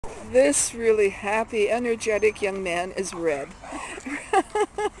This really happy, energetic young man is Red.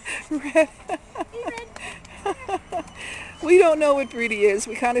 Red. We don't know what breed he is.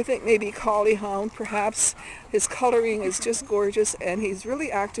 We kind of think maybe collie hound, perhaps. His coloring is just gorgeous, and he's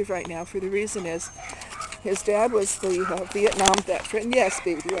really active right now for the reason is his dad was the Vietnam veteran. Yes,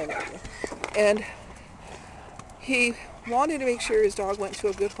 baby, I know you. And he wanted to make sure his dog went to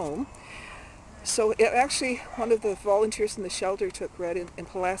a good home. So actually, one of the volunteers in the shelter took Red in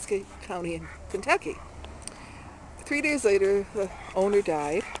Pulaski County in Kentucky. 3 days later, the owner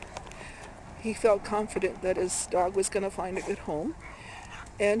died. He felt confident that his dog was going to find a good home,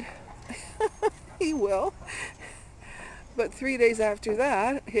 and he will. But 3 days after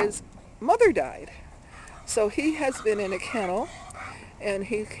that, his mother died. So he has been in a kennel, and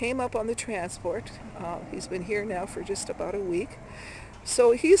he came up on the transport. He's been here now for just about a week.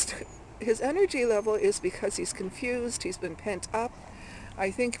 So his energy level is because he's confused, he's been pent up. I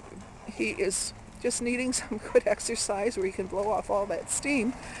think he is just needing some good exercise where he can blow off all that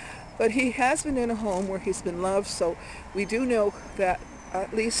steam. But he has been in a home where he's been loved, so we do know that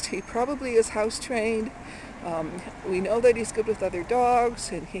at least he probably is house trained. We know that he's good with other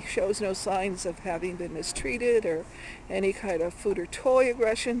dogs, and he shows no signs of having been mistreated or any kind of food or toy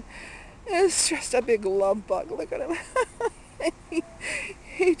aggression. It's just a big love bug. Look at him.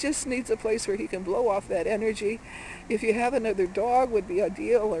 He just needs a place where he can blow off that energy. If you have another dog, would be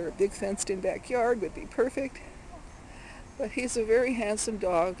ideal, or a big fenced-in backyard would be perfect. But he's a very handsome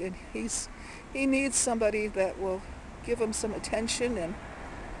dog, and he needs somebody that will give him some attention. And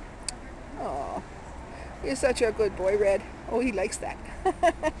oh, he's such a good boy, Red. Oh, he likes that.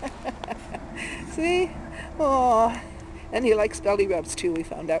 See? Oh, and he likes belly rubs too, we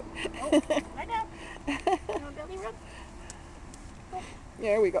found out. Oh, I know. Belly rub?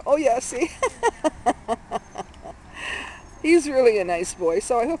 There we go. Oh yeah, see? He's really a nice boy,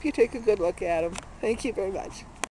 so I hope you take a good look at him. Thank you very much.